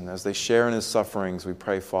Christ. And as they share in his sufferings, we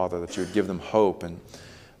pray, Father, that you would give them hope and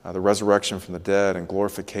the resurrection from the dead and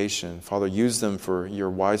glorification. Father, use them for your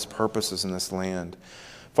wise purposes in this land.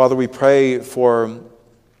 Father, we pray for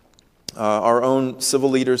our own civil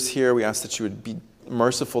leaders here. We ask that you would be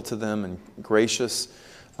merciful to them and gracious.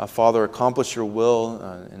 Father, accomplish your will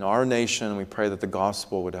in our nation. We pray that the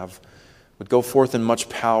gospel would go forth in much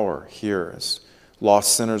power here as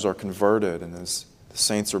lost sinners are converted and as the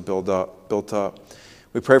saints are built up.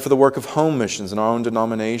 We pray for the work of home missions in our own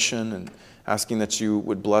denomination and asking that you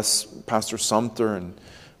would bless Pastor Sumter and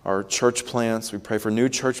our church plants. We pray for new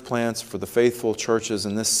church plants, for the faithful churches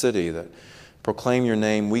in this city that proclaim your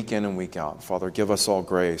name week in and week out. Father, give us all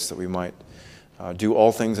grace that we might do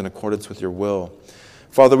all things in accordance with your will.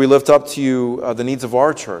 Father, we lift up to you the needs of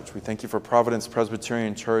our church. We thank you for Providence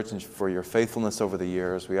Presbyterian Church and for your faithfulness over the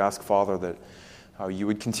years. We ask, Father, that you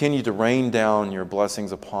would continue to rain down your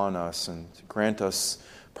blessings upon us and grant us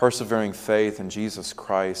persevering faith in Jesus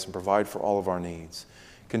Christ and provide for all of our needs.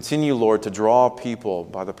 Continue, Lord, to draw people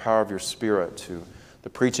by the power of your Spirit to the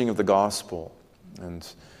preaching of the gospel and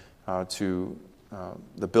to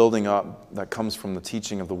the building up that comes from the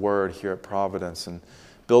teaching of the word here at Providence, and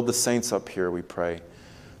build the saints up here, we pray.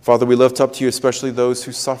 Father, we lift up to you especially those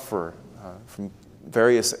who suffer from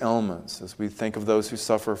various ailments, as we think of those who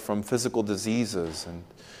suffer from physical diseases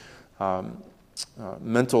and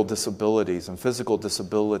mental disabilities and physical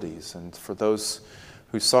disabilities, and for those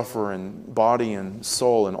who suffer in body and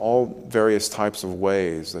soul in all various types of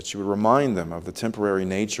ways, that you would remind them of the temporary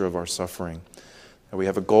nature of our suffering, that we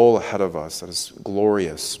have a goal ahead of us that is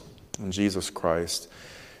glorious in Jesus Christ.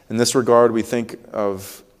 In this regard, we think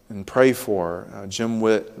of and pray for Jim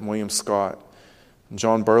Witt and William Scott and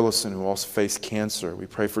John Burleson, who also face cancer. We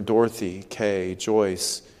pray for Dorothy, Kay,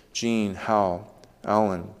 Joyce, Jean, Hal,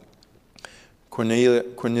 Alan, Cornelia,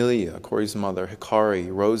 Corey's mother,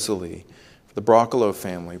 Hikari, Rosalie, for the Broccolo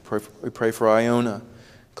family. We pray for Iona,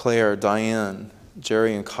 Claire, Diane,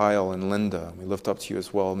 Jerry and Kyle and Linda. We lift up to you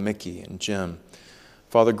as well Mickey and Jim.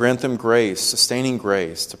 Father, grant them grace, sustaining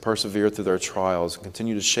grace, to persevere through their trials and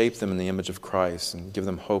continue to shape them in the image of Christ and give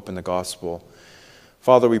them hope in the gospel.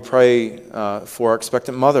 Father, we pray for our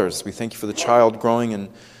expectant mothers. We thank you for the child growing in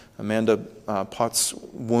Amanda Potts'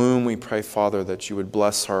 womb. We pray, Father, that you would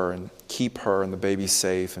bless her and keep her and the baby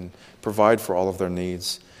safe and provide for all of their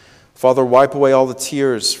needs. Father, wipe away all the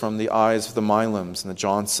tears from the eyes of the Milams and the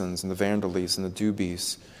Johnsons and the Vanderlees and the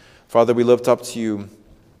Dubies. Father, we lift up to you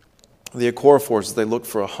the Okorafors as they look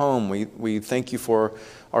for a home. We thank you for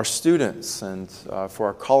our students and for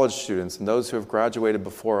our college students and those who have graduated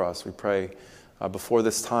before us. We pray before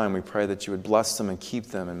this time, we pray that you would bless them and keep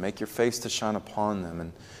them and make your face to shine upon them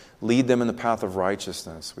and lead them in the path of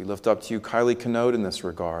righteousness. We lift up to you Kylie Canode in this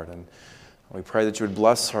regard, and we pray that you would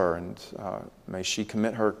bless her and may she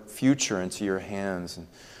commit her future into your hands. And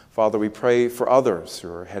Father, we pray for others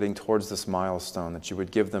who are heading towards this milestone, that you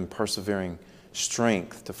would give them persevering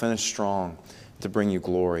strength to finish strong, to bring you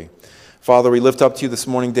glory. Father, we lift up to you this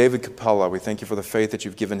morning David Capella. We thank you for the faith that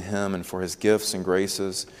you've given him and for his gifts and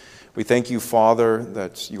graces. We thank you, Father,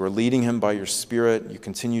 that you are leading him by your Spirit. You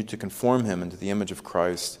continue to conform him into the image of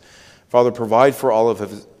Christ. Father, provide for all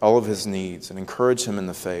of his needs and encourage him in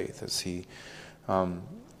the faith as he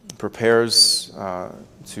prepares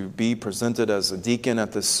to be presented as a deacon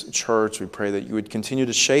at this church. We pray that you would continue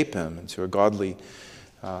to shape him into a godly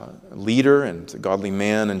leader and a godly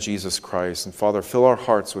man in Jesus Christ. And Father, fill our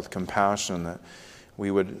hearts with compassion that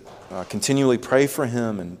we would continually pray for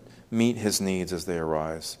him and meet his needs as they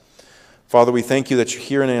arise. Father, we thank you that you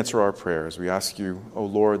hear and answer our prayers. We ask you, O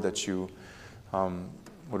Lord, that you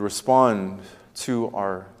would respond to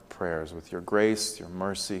our prayers with your grace, your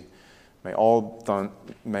mercy. May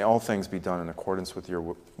all things be done in accordance with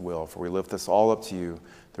your will. For we lift this all up to you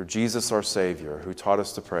through Jesus our Savior, who taught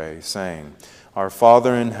us to pray, saying, Our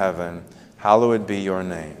Father in heaven, hallowed be your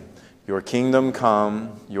name. Your kingdom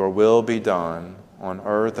come, your will be done, on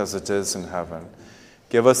earth as it is in heaven.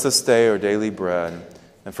 Give us this day our daily bread,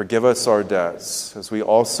 and forgive us our debts, as we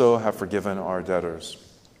also have forgiven our debtors.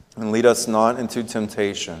 And lead us not into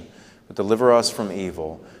temptation, but deliver us from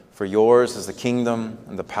evil. For yours is the kingdom,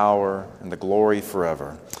 and the power, and the glory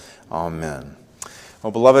forever. Amen.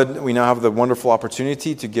 Well, beloved, we now have the wonderful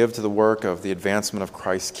opportunity to give to the work of the advancement of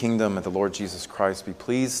Christ's kingdom. And the Lord Jesus Christ be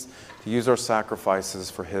pleased to use our sacrifices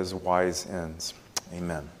for his wise ends.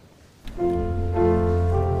 Amen.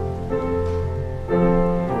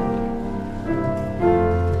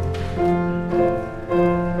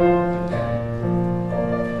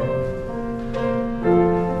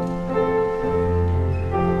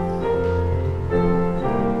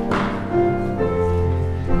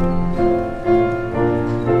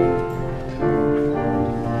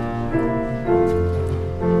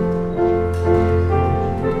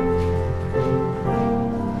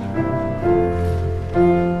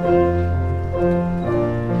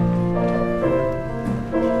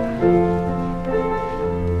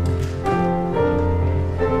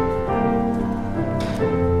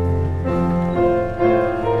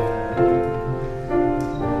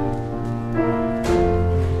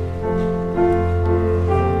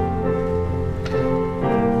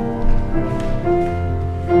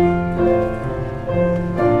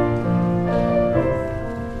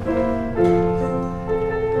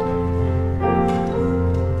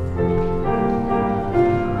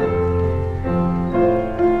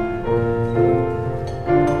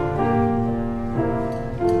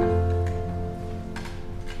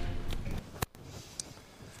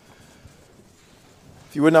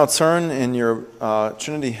 you would now turn in your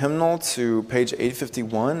Trinity hymnal to page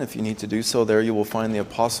 851. If you need to do so, there you will find the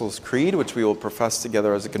Apostles' Creed, which we will profess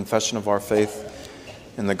together as a confession of our faith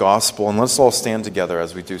in the gospel. And let's all stand together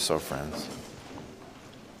as we do so, friends.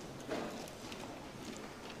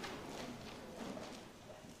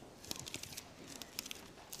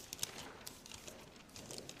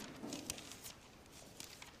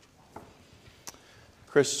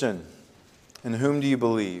 Christian, in whom do you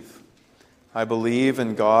believe? I believe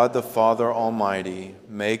in God the Father Almighty,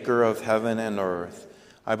 maker of heaven and earth.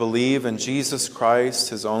 I believe in Jesus Christ,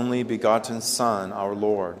 his only begotten Son, our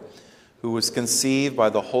Lord, who was conceived by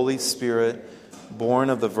the Holy Spirit, born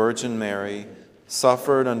of the Virgin Mary,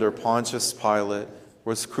 suffered under Pontius Pilate,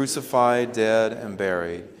 was crucified, dead, and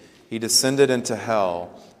buried. He descended into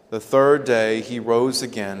hell. The third day he rose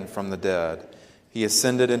again from the dead. He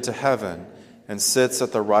ascended into heaven and sits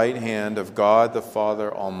at the right hand of God the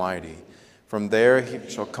Father Almighty. From there he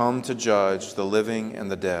shall come to judge the living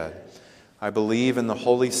and the dead. I believe in the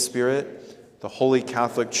Holy Spirit, the Holy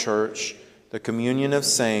Catholic Church, the communion of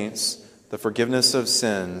saints, the forgiveness of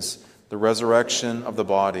sins, the resurrection of the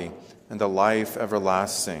body, and the life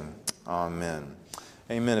everlasting. Amen.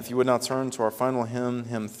 Amen. If you would now turn to our final hymn,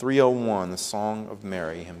 hymn 301, the Song of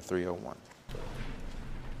Mary, hymn 301.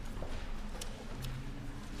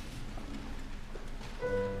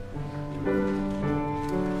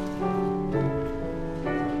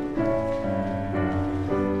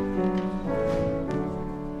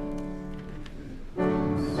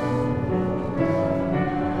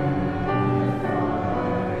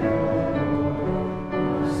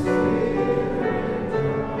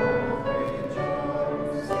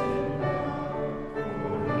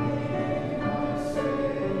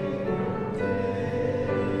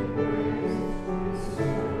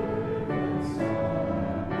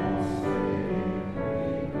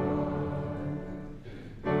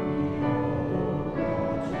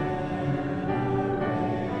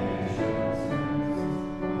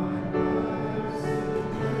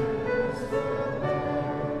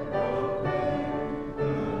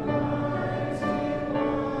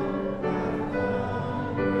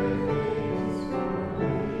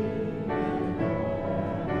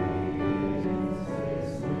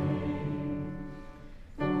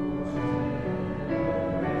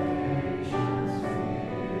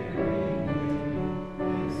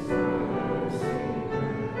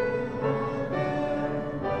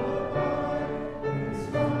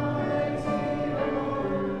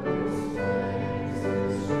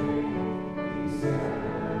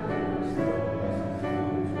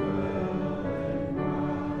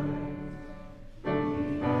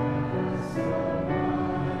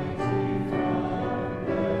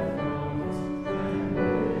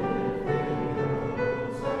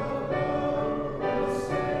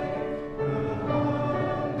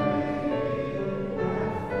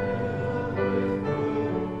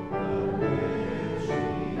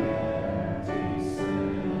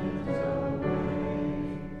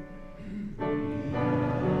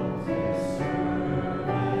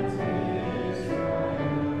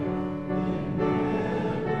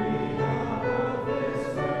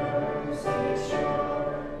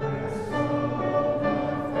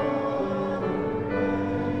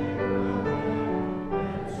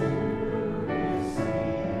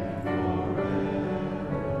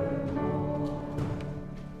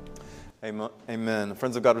 Amen.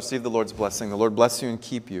 Friends of God, receive the Lord's blessing. The Lord bless you and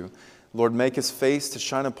keep you. The Lord make his face to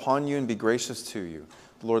shine upon you and be gracious to you.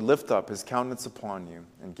 The Lord lift up his countenance upon you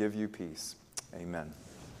and give you peace. Amen.